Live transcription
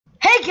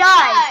Hey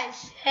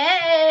guys!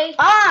 Hey!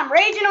 I'm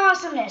Raging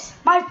Awesomeness,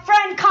 my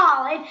friend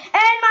Colin, and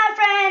my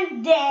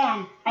friend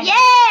Dan.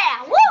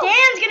 Yeah! Woo!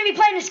 Dan's gonna be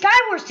playing the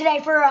Skywars today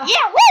for a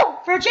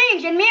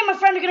change, and me and my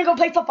friend are gonna go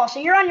play football.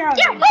 So you're on your own.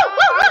 Yeah! Dude. Woo!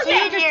 I'm So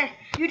staying here.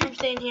 I'm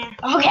staying here. Okay,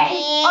 yeah,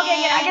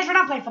 I guess we're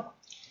not playing football.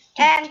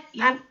 And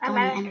I'm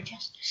gonna enter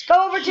chest. Just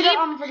go over to the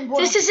freaking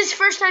board. This is his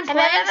first time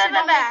playing, so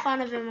don't make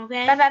fun of him,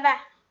 okay?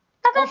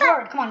 Go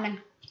forward. Come on,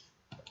 man.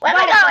 Where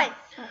am I going?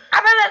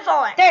 I'm moving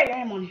forward. There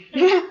you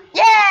go.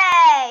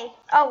 Yay!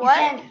 Oh,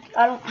 what?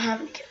 I don't have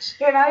any kills.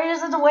 Here, now you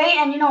just have to wait,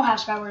 and you know how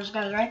Skywars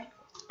goes, right?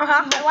 I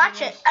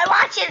watch it. I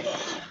watch it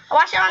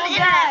on the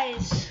internet.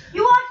 Guys,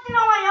 you watched it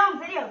on my own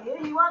video,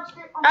 dude. You watched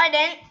it on... No, I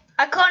didn't.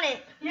 I couldn't.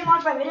 You didn't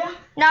watch my video?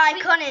 No, I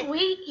couldn't.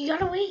 Wait, you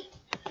gotta wait.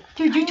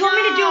 Dude, you told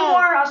me to do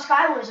more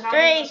Skywars, and I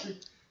didn't listen.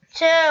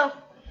 3, 2,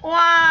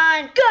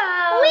 1,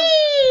 go!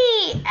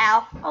 Whee!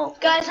 Ow. Oh,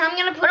 Guys, I'm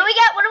gonna put... What do we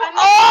got? What do we...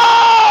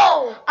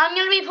 Oh! I'm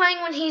gonna be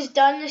playing when he's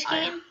done this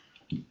game.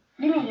 You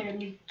mean you're gonna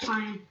be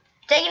fine.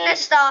 Taking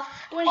this stuff.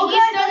 When he's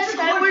done this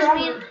Skywars,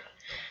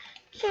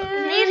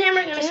 me and him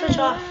are gonna switch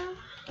off.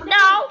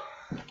 No.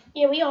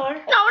 Yeah, we are. No,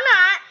 we're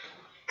not.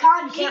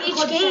 God, you can't Each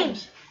record the game.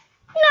 Sims.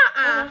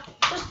 Nuh-uh.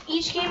 Just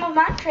each game of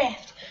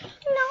Minecraft.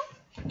 No.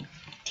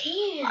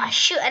 Damn. Oh,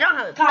 shoot, I don't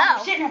have a God, bow.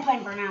 you're sitting there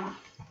playing for an hour.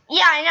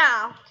 Yeah, I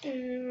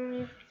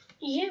know.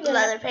 Yeah, but...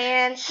 Leather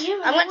pants.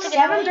 Yeah, I'm going to take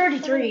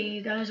 7:33.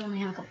 You guys only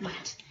have a couple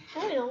minutes.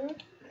 I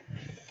don't.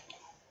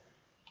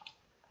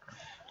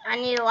 I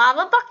need a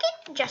lava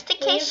bucket, just in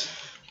case.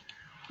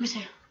 Let me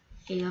see.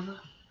 Hey, lava.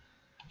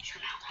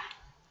 Shut out.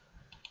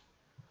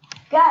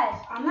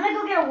 Guys, I'm gonna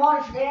go get a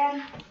water for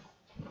Dan.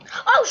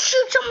 Oh,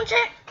 shoot, someone's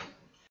hit.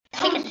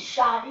 Someone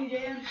shot you,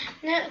 Dan.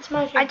 No, it's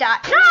my turn. I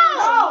died.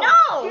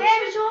 No!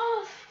 Dan is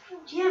off.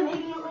 Yeah,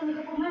 maybe in a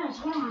couple minutes.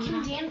 Hold on.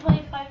 Can Dan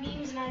play 5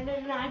 games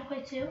and I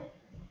play 2? You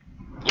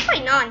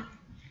play none.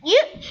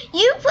 You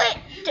play...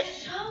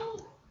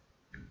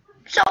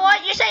 So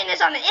what? You're saying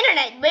this on the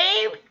internet,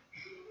 babe?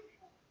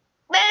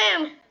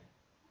 Boom.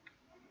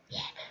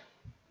 Yeah, boom.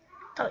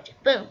 Told you.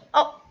 Boom.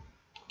 Oh.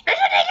 There's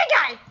a nigga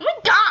guy. Oh my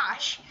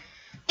gosh.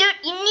 Dude,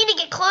 you need to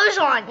get clothes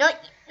on.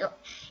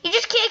 You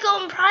just can't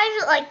go in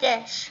private like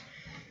this.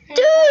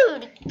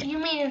 Dude. You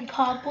mean in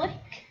public?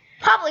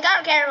 Public, I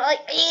don't care.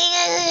 Like,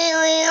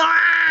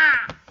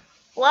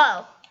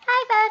 whoa.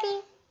 Hi,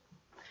 buddy.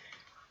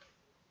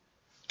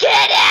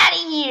 Get out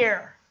of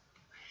here.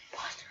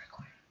 Pause the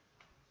recording.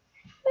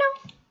 No.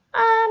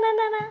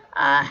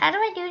 How do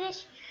I do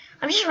this?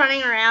 I'm just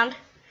running around.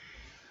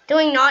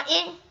 Doing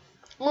nothing.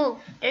 Ooh,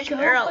 there's a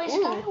girl. Play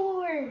Ooh.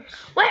 Skywars.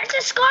 Where's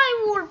the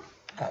Skyward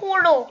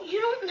portal? You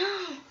don't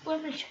know.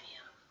 Let me show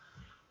you.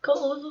 Go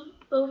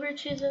over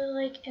to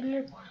the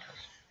ender portal.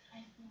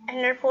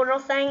 Ender portal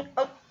thing.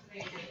 Oh.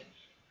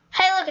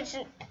 Hey, look, it's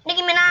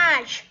Nicki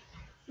Minaj.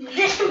 Nicki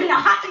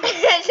Minaj?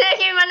 It's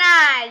Nicki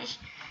Minaj.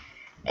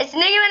 It's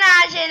Nicki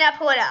Minaj in a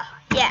portal.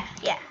 Yeah.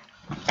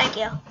 Thank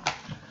you.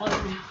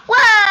 Whoa,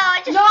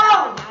 I just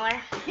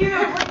nowhere. You're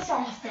gonna break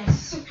some of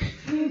this.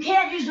 You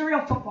can't use the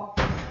real football.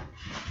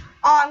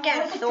 Oh, I'm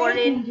getting That's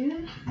thwarted.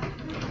 Dude.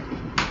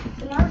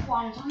 The Nerf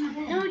one is on my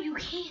bed. No, you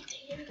can't.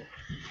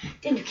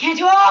 Dude, you can't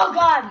do. Oh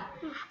God.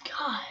 Oh,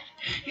 God.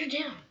 You're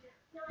down.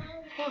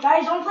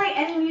 Guys, don't play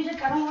any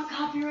music. I don't want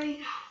copyright.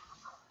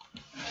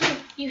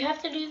 You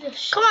have to do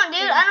this. Come on,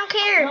 dude. I don't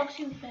care.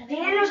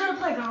 Dan knows how to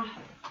play, girl.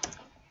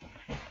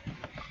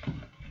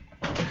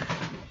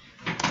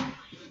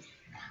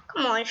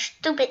 Come on,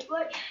 stupid.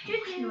 What?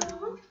 Yes,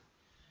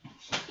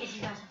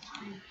 you guys have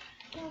time.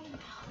 Okay,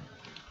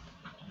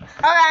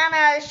 I'm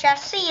out of this chat.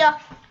 See ya.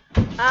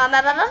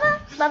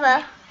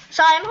 Bye-bye.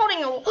 Sorry, I'm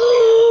holding a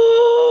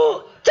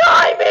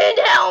diamond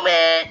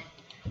helmet.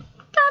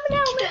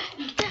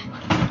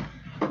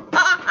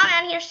 I'm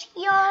out here. See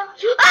ya.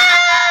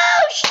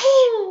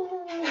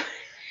 Oh,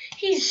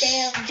 He's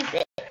down.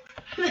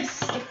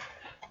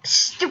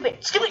 Stupid.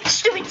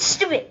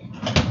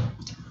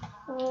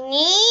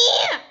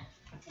 Yeah.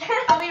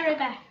 I'll be right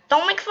back.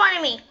 Don't make fun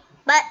of me.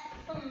 But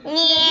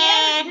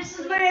yeah. This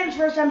is Wierd's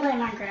first time playing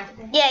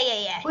Minecraft.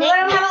 Yeah. We let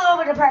him have a little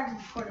bit of practice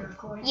before the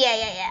recording.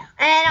 Yeah.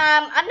 And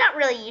I'm not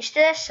really used to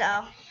this, so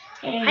I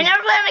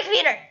never play on my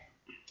computer.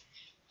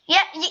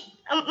 Yeah,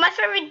 my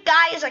favorite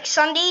guy is like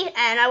Sunday,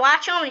 and I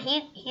watch him, and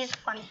he's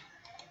funny.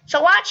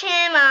 So watch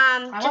him.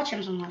 I watch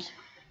him sometimes.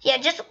 Yeah,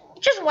 just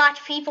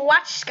watch people.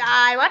 Watch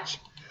Sky. Watch.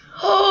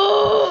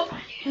 Oh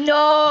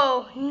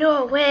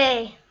no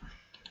way.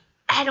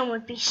 Adam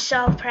would be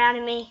so proud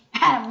of me.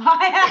 Adam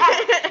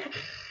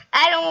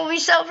would be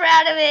so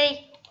proud of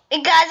me.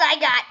 Because I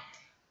got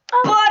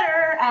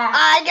butter axe.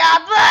 I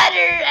got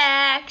butter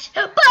axe.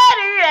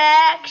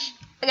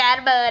 I got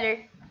a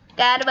butter.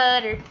 Got a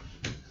butter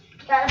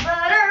axe.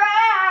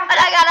 And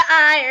I got an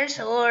iron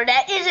sword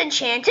that is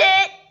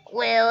enchanted.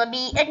 Will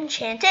be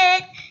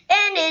enchanted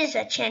and is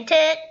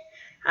enchanted.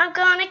 I'm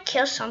gonna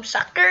kill some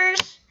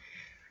suckers.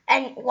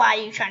 And why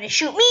are you trying to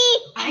shoot me?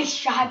 I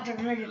shot the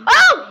ring.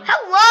 Oh,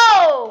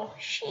 hello.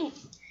 Shoot.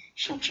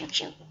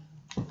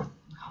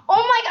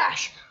 Oh my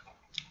gosh.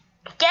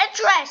 Get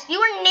dressed. You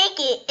are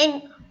naked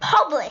and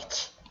public.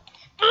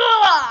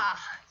 Ugh.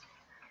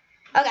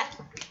 Okay.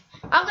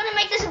 I'm gonna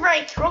make this a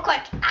break real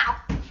quick. Ow.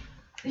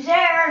 Who's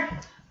there?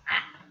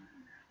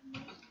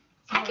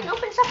 I can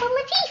open stuff with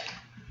my teeth.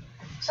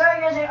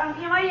 Sorry guys,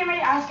 you might hear me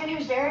asking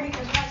who's there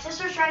because my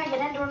sister's trying to get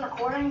into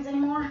recordings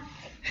anymore.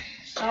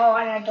 So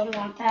I don't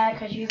want that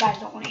because you guys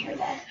don't want to hear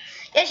that.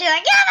 Yeah, she's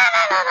like, yeah,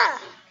 no.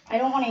 I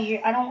don't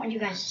want you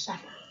guys to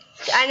suffer.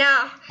 I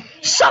know.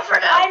 Suffer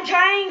now. I'm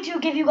trying to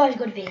give you guys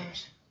good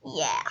videos.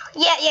 Yeah.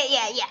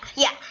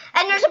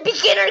 And there's a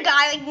beginner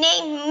guy like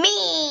named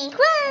me.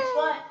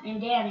 What?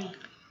 And Danny.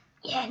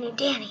 Yeah, named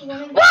Danny.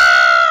 One of Wah!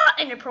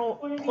 In the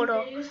One of your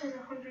portal. videos has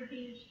 100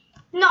 views.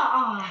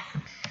 No.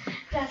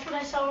 That's what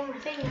I saw on my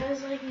thing. It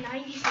was like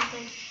 90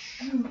 something.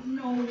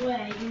 No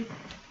way.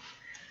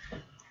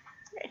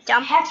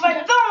 Dumb. That's my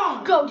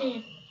phone. Go,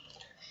 Dan.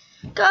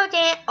 Go,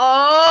 Dan.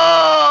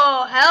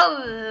 Oh,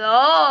 hello.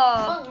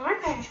 Oh,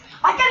 aren't they?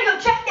 I gotta go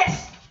check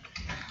this.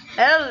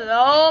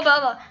 Hello,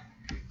 Bella.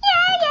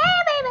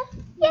 Yeah,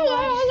 baby.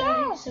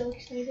 I'm so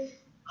excited.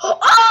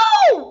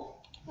 Oh!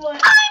 What?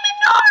 I'm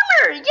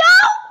in armor,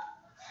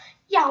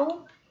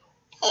 Yo.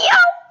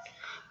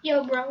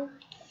 Yo, bro. bro.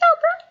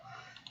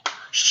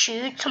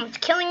 Shoot, someone's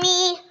killing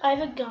me. I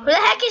have a gun. Who the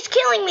heck is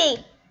killing me?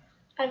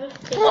 I have a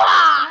gun. Wow.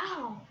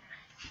 Wow.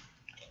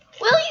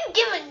 Will you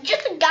give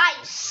just a guy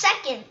a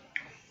second?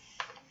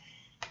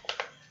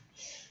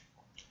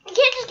 You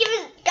can't just give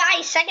a guy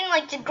a second,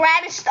 like, to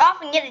grab his stuff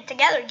and get it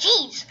together.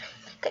 Jeez.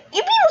 You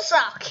people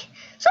suck.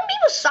 Some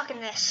people suck in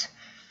this.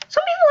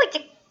 Some people like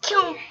to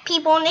kill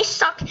people and they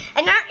suck.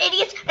 And they're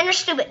idiots and they're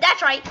stupid.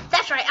 That's right.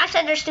 I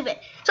said they're stupid.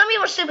 Some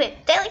people are stupid.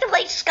 They like to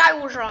play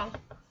Skywars wrong.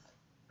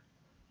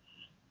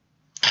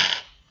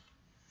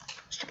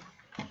 Stupid.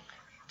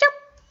 Jump.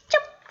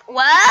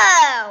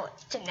 Whoa.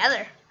 It's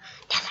another.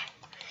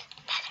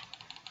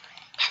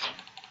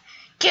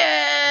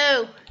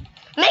 Go.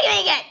 Make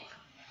it again.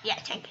 Yeah,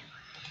 thank you.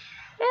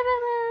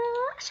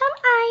 Some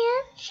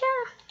iron,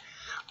 sure.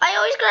 I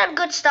always grab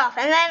good stuff,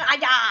 and then I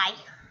die.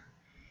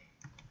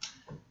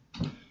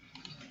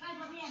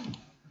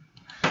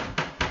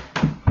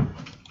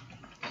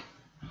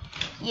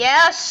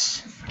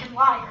 Yes. Fucking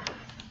liar.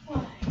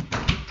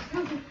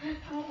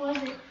 What was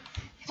it?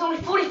 It's only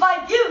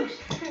 45 views.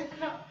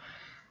 No.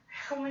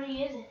 How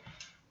many is it?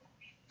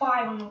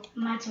 5 on the,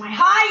 that's my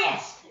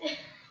highest. Oh,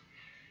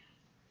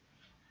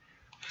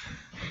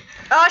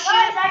 Guys, shoot.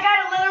 I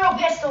got a literal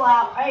pistol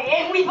out.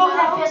 And we both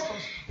have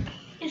pistols.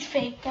 It's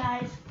fake,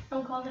 guys.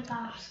 Don't call the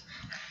cops.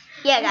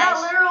 Yeah, We got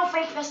guys. literal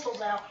fake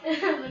pistols out.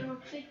 Little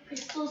fake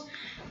pistols.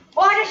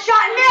 Oh, I just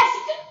shot and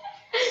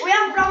missed. We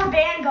have rubber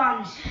band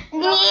guns. Oh,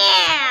 we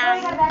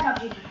Yeah. got back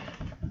up, Gigi.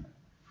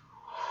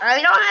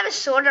 We don't have a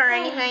sword or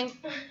anything.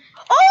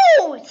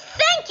 Oh,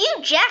 thank you,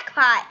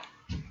 jackpot.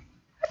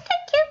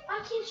 Thank you. I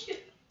can't shoot.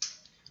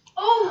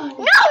 Oh.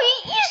 No,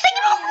 you're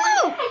sticking all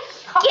glue.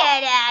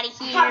 Get out of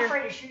I'm not here.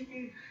 afraid to shoot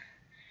you.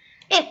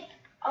 Eh.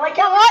 I like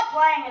how we're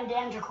playing in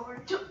Dan's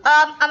record.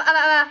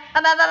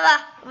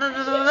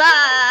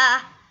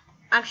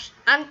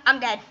 I'm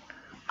dead.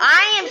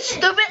 I am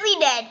stupidly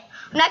dead.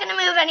 I'm not gonna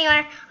move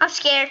anywhere. I'm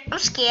scared. I'm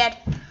scared.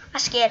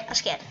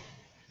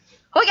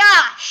 Oh my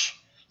gosh!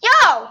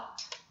 Yo!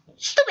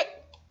 Stupid!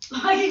 You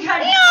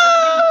got Yo!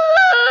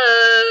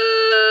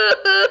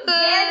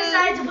 Dan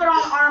decided to put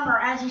on armor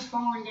as he's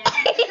falling down.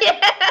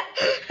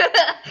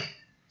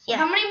 Yeah.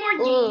 How many more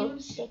Ooh.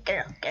 games?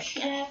 Good.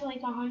 Should I have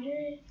like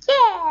 100?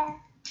 Yeah.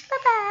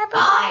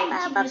 Bye.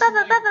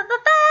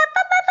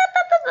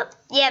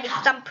 Yeah,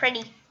 because I'm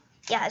pretty.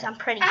 Yeah, I'm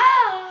pretty.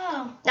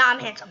 Oh. No, I'm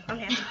handsome.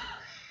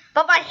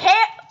 But my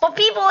hair, but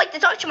people like to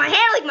touch my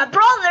hair, like my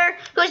brother,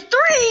 who's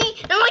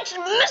 3, and likes to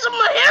mess up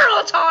my hair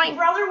all the My time.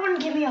 brother wouldn't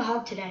give me a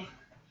hug today.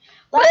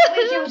 Last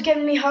week he was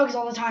giving me hugs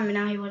all the time, and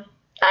now he would.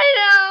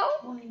 I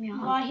Won't give me a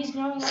Wow, hug. he's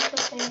growing up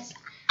so fast.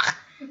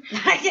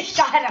 I just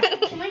shot him.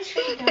 Can I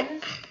shoot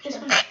guns? This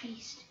one's a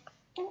beast.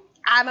 know.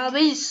 I'm a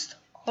beast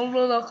on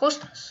roller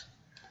coasters.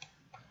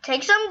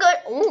 Take some good.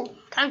 Ooh,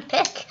 time to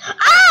pick.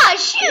 Ah,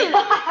 shoot!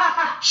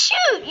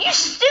 Shoot! You're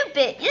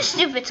stupid. You're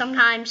stupid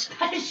sometimes.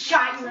 I just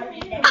shot you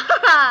right in there.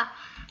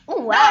 Ooh,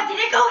 No, wow. did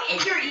it go in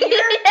your ear?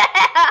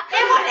 Yeah.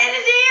 It went in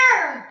his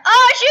ear.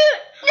 Oh, shoot!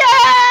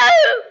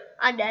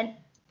 No! I'm dead.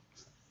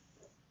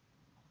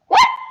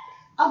 What?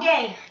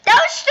 Okay. That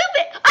was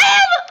stupid. I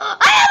have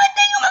a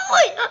thing on my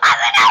foot. I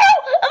have an arrow.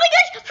 Oh my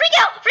gosh! Freak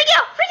out!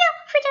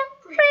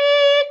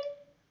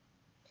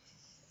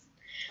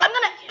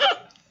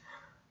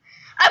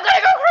 I'm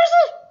gonna go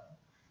crazy.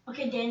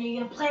 Okay, Dan, are you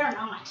gonna play or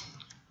not?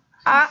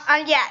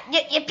 Yeah.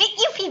 You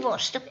people are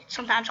stupid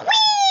sometimes.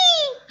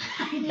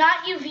 Whee!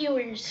 Not you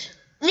viewers.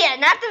 Yeah,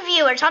 not the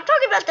viewers. I'm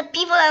talking about the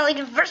people that like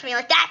reverse me,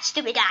 like that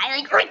stupid guy,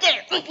 like right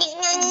there.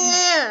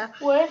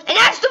 What? And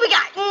that stupid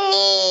guy.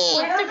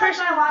 Wait, the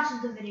person that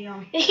watches the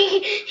video.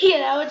 Yeah,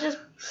 that was just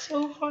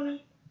so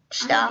funny.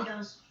 I know he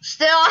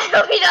Still, does. I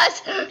hope he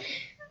does.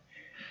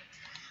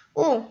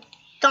 Ooh,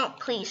 don't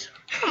please.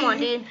 Come on,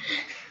 dude.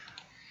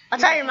 I'll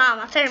tell your mom.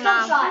 Some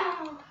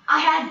shot. I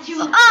had to.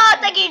 Oh,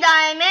 thank you,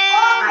 Diamond.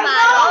 Oh my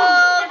my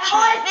old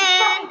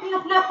God.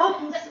 treatment.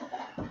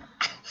 No.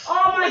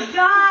 my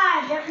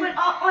god, that went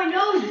up my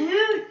nose,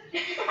 dude.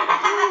 Dude,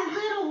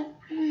 little.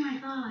 Oh my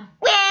god.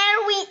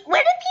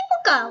 Where did people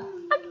go?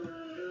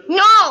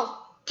 No.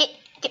 Get.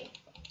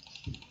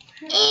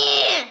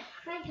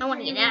 I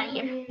want to get out of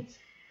here.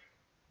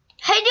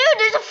 Hey, dude,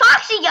 there's a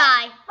Foxy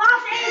guy.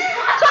 Foxy!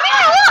 Come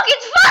here, look,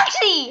 it's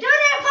Foxy. Dude,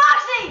 there's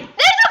Foxy!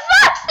 There's a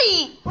Foxy.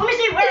 Let me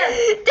see where.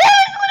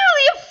 There's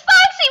literally a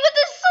Foxy with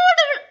a sword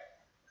of...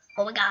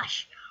 Oh my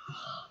gosh.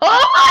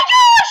 Oh my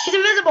gosh. She's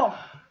invisible.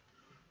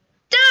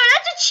 Dude,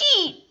 that's a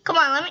cheat. Come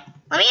on,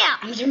 let me out.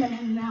 I'm zooming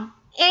in now.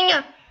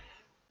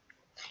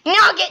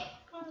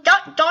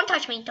 Don't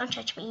touch me. Don't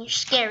touch me. You're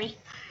scary.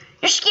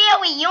 You're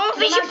scary. You're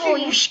invisible.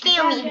 You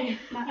scare me.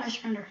 I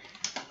surrender.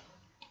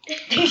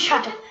 He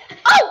shot it.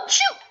 Oh,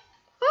 shoot.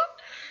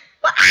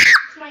 What?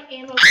 It's my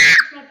ammo.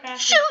 It's my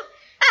practice. Shoot.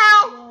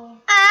 Ow.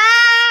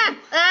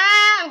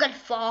 I'm going to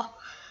fall.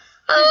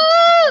 Oh,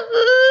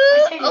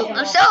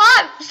 I'm still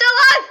alive. I'm still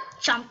alive.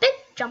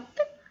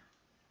 Jumping.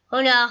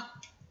 Oh, no.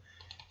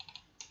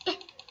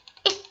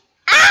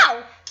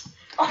 Ow.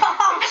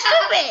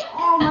 Stupid.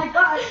 Oh my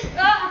god.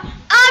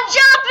 I'm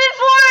jumping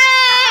for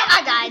it.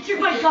 I died. Through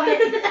my bucket.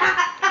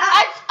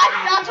 I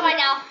fell to my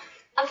death.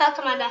 I fell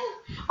to my death.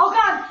 Oh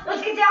god,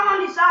 let's get down on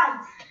these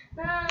sides.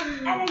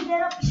 And then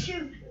get up and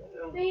shoot.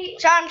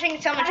 Sorry, I'm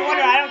drinking so much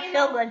water. I don't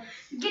feel good.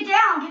 Get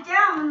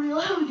down and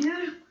reload,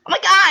 dude. Oh my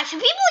gosh,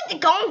 people like to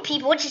go on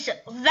people, which is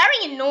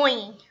very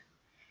annoying.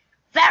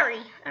 Very.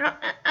 One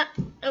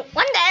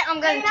day I'm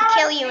going to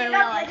kill you in real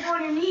life.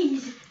 On your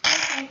knees.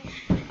 Okay.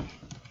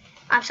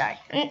 I'm sorry.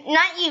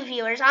 Not you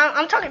viewers.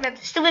 I'm talking about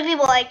the stupid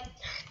people like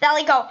that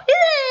like go, I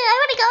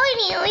want to go in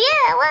you.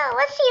 Yeah, well,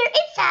 let's see your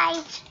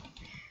insides.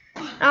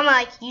 And I'm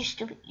like, you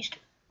stupid.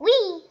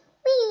 Wee.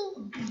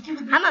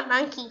 I'm a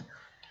monkey.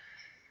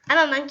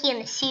 I'm a monkey in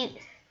a suit.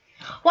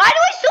 Why do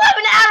I still have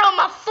an arrow on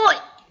my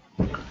foot?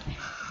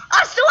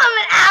 I still have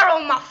an arrow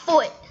on my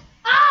foot.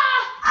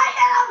 I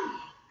hit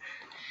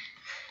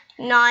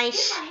him.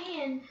 Nice. My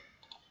hand.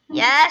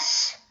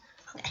 Yes.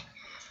 Okay,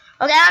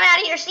 I'm out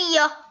of here. See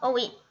ya. Oh,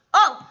 wait.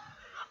 Oh,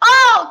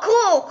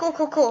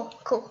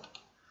 cool.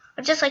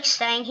 I'm just like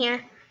staying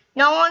here.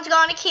 No one's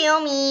gonna kill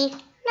me. No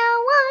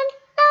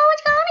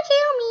one's gonna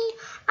kill me.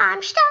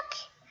 I'm stuck.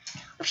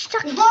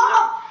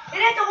 Whoa! It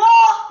hit the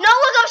wall. No,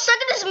 look, I'm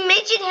stuck in this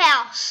midget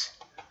house.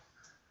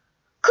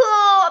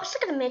 Cool. I'm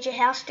stuck in a midget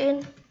house,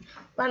 dude.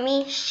 Let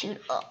me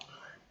shoot up.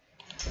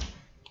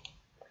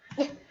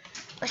 Yeah.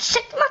 Let's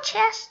check my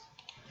chest.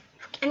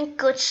 Any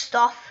good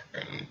stuff.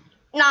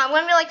 No, I'm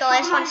gonna be like the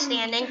last one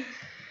standing.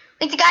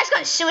 Like the guy's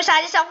gonna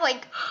suicide himself.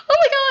 Like, oh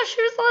my gosh,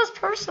 who's the last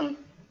person?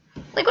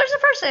 Like, where's the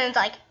person? And it's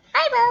like,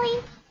 hi,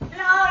 Billy. No, you're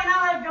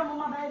not allowed to jump on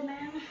my bed,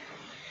 man.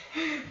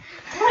 No,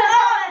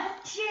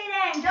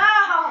 cheating.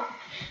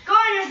 Go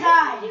on your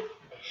side.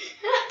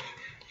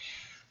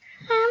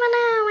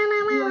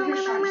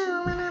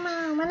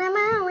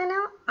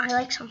 I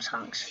like some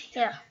songs.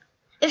 Yeah.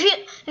 If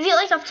you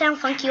like Uptown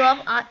Funk You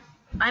Up,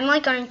 I'm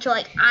like going to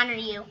like honor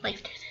you. Like,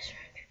 do this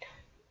right.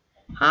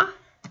 Huh?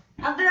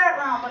 I'll do that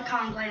round, but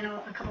Colin playing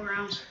a couple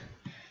rounds.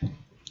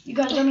 You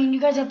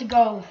guys have to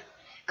go,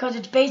 because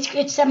it's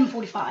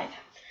 7:45.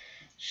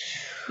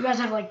 You guys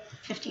have like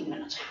 15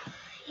 minutes.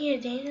 Yeah,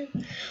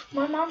 Dan.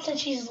 My mom said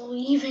she's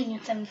leaving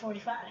at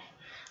 7:45.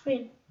 I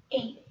mean,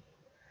 8.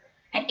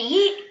 At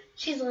 8?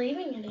 She's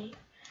leaving at 8.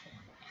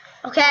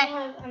 Okay.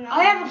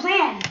 I have a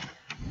plan.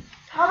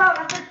 How about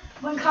after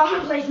when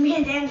Colin plays, me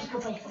and Dan just go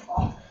play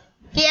football?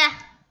 Yeah.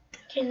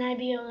 Can I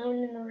be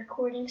alone in the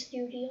recording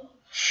studio?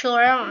 Sure.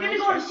 We're gonna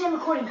go to the same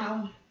recording,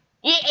 Colin.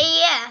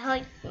 Yeah.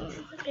 Like.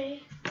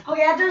 Okay.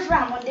 Okay, after this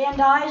round, when Dan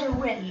dies or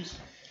wins.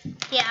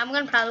 Yeah, I'm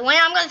gonna probably win.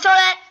 I'm gonna throw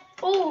that.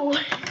 Oh.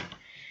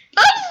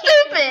 That's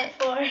stupid.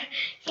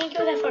 Can't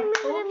go that far.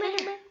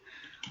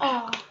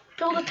 Oh,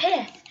 build a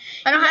path.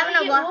 I don't have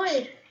enough blocks.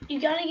 Wood. You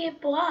gotta get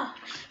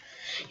blocks.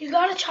 You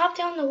gotta chop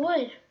down the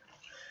wood.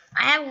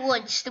 I have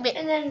wood, stupid.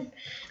 And then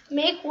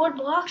make wood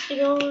blocks to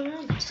go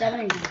around. 7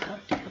 ain't gonna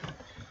cook.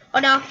 Oh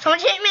no,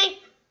 someone's hitting me.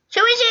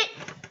 Who is it?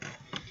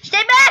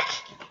 Stay back.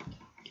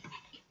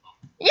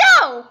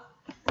 Yo.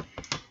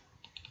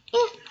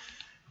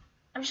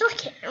 I'm just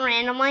like hitting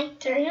randomly.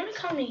 They're gonna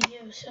come to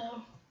you,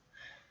 so.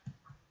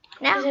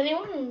 Now. Is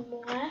anyone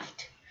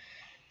left?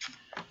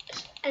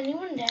 Is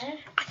anyone dead?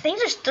 I think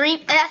there's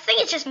 3. I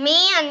think it's just me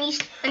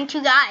and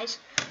 2 guys.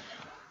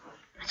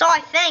 That's all I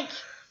think.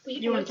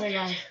 You and 3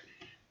 guys.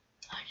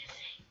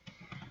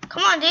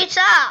 Come on, dude,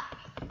 stop.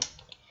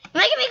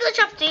 You're making me glitch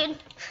up, dude.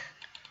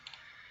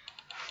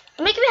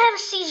 You're making me have a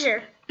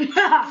seizure.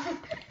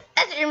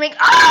 That's what you're making.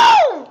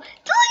 Oh! Look at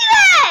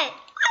that!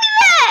 Look at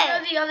that!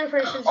 No, the other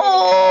person's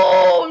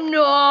Oh,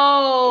 no.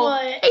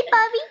 What? Hey,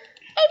 Bobby.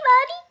 Hey,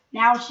 buddy.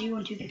 Now it's you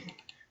and 2 people.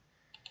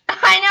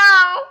 I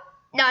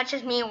know. No, it's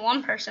just me and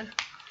 1 person.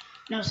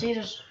 No, see,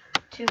 there's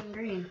 2 in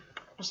green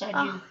beside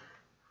you.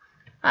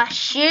 Ah,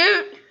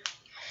 shoot.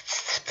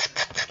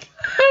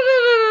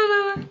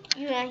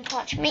 You ain't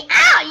touch me.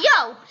 Ow,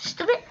 yo,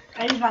 stupid.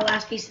 I used my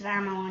last piece of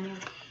ammo on you.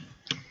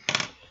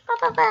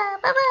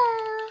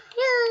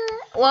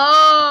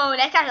 Whoa,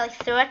 that guy like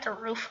threw at the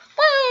roof.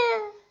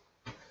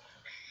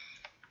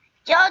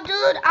 Yo,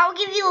 dude, I'll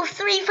give you a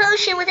free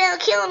potion without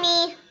killing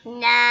me.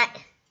 Nah.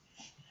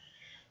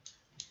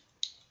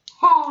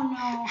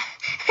 Oh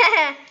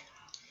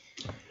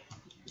no.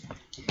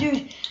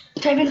 Dude,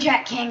 type in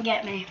chat can't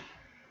get me.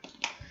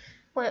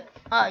 What?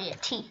 Oh, yeah,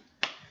 T.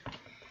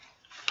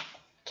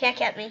 Can't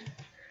get me.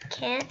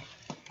 Can't.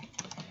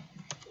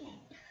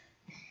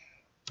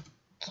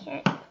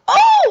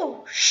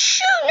 Oh!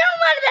 Shoot! Never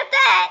mind about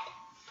that.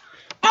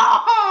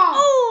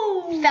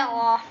 Oh! Fell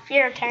off.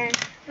 Your turn.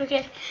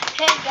 Okay.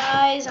 Hey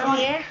guys, I'm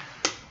here.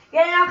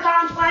 Yeah, now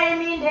Colin's playing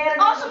me and Dad.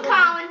 Awesome,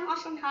 Colin.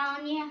 Awesome,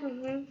 Colin. Yeah.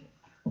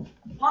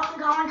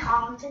 Awesome,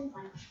 Colin's in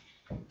fun.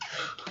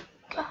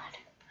 God.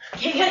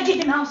 You gotta get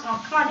the mouse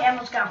off. Come on, Dad,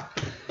 let's go.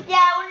 Yeah,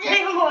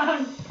 Leave him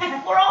alone.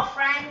 we're all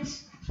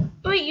friends.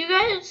 Wait, you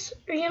guys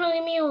are gonna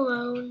leave me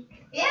alone?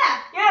 Yeah.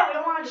 Yeah, we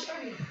don't want to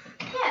disturb you.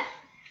 Yeah.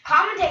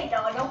 Commentate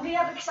though. Don't be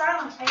epic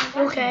silence. Pay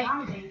attention. Okay.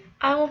 Commentate.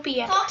 I won't be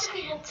Talk epic to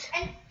people silent.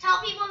 and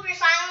tell people if you're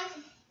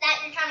silent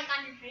that you're trying to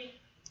concentrate.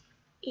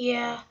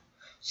 Yeah.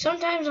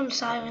 Sometimes I'm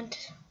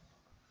silent.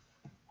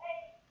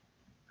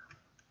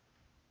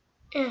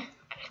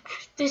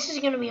 This is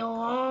gonna be a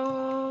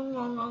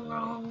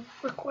long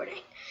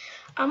recording.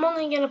 I'm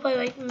only gonna play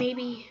like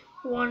maybe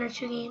 1 or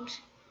 2 games.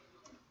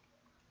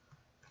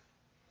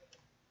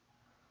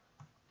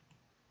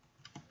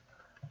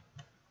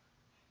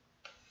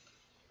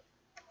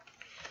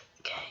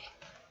 Okay.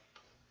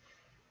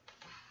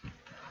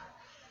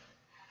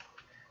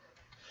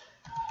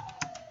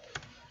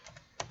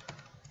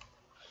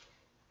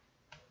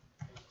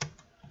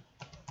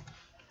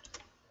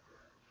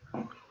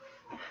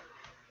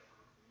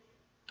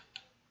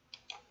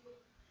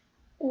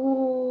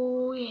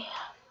 Ooh, yeah.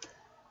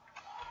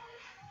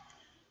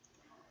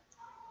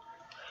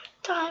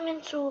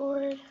 Diamond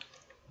sword.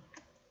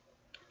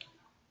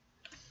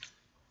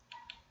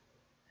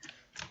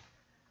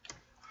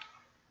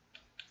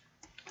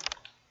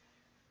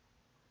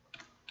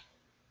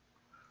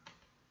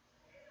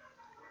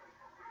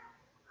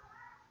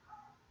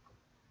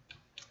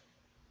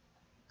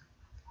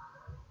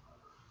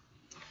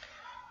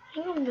 I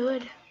think I'm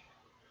good.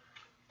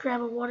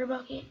 Grab a water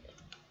bucket.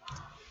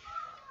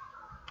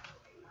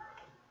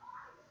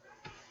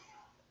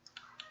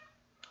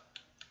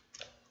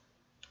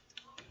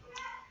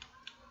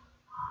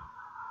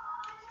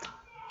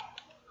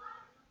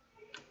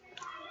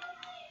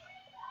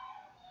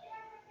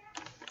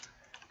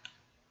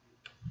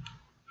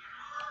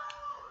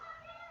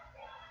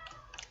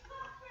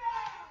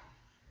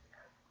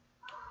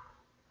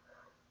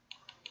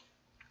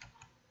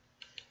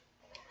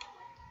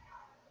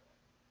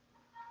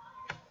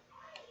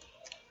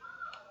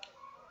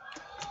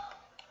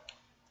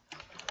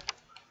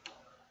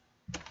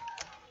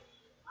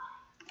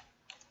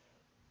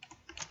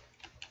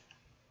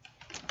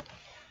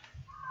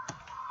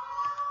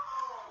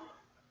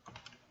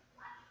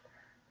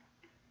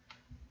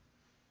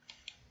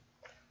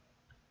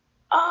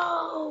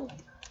 Oh!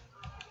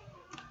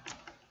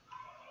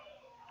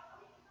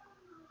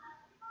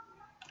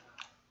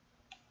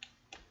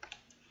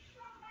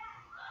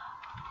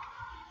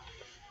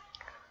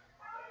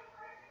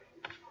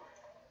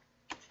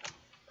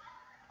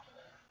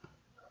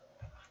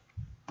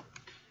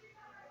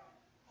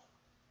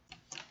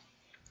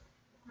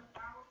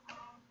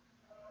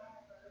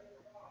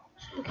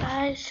 So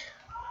guys,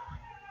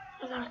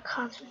 I gotta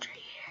concentrate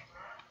here.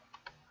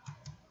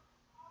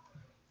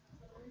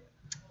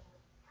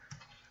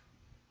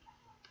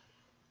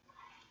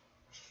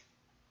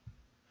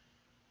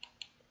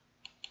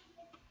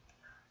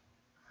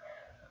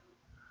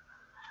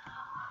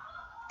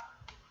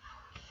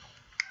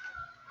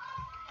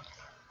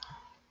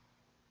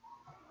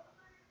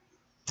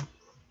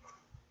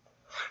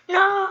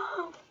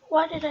 No!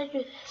 Why did I do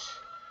this?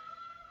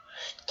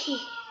 Jeez.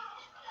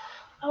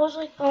 I was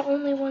like the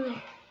only one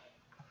there.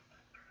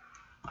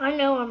 I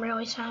know I'm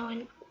really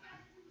silent. Am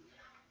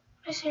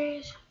I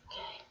serious?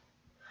 Okay.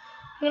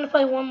 I'm gonna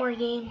play one more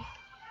game.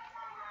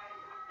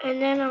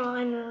 And then I'll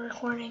end the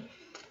recording.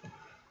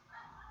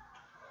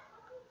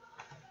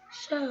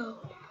 So.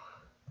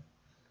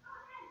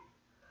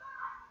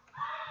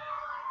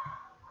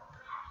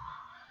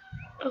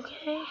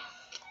 Okay.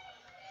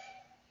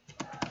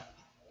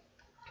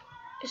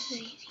 This is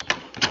easy.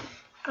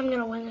 I'm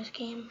gonna win this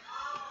game.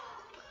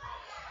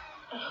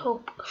 I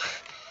hope.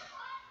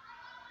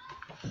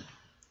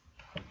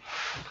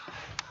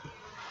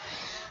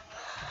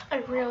 I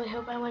really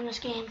hope I win this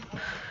game.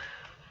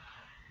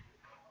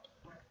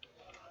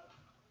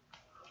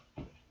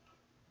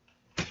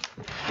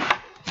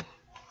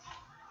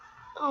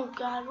 Oh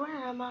God, where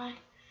am I?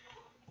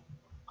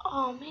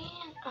 Oh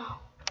man, oh.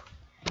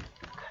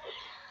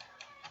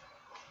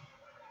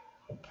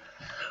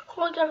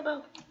 Oh, I got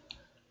about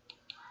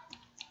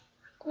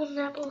golden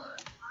apple.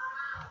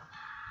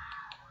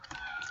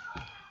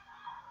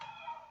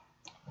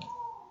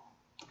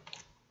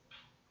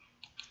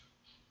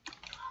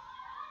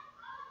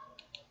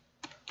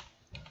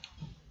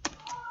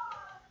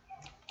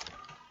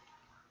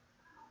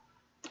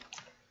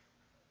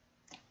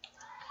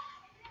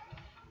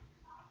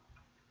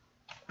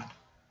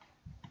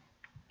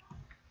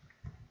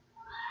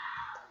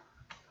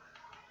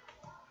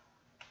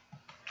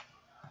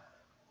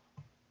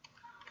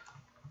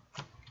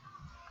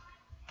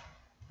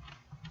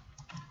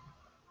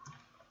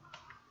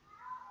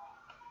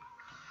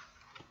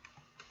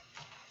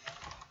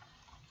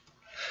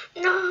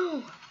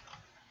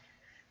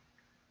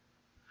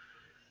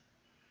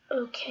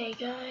 Okay,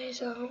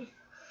 guys,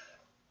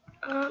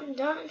 I'm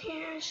done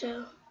here,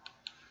 so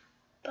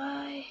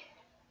bye.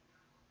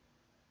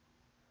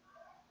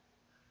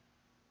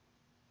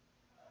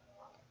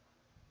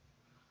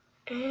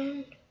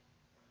 And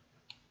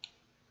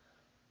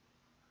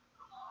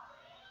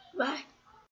bye.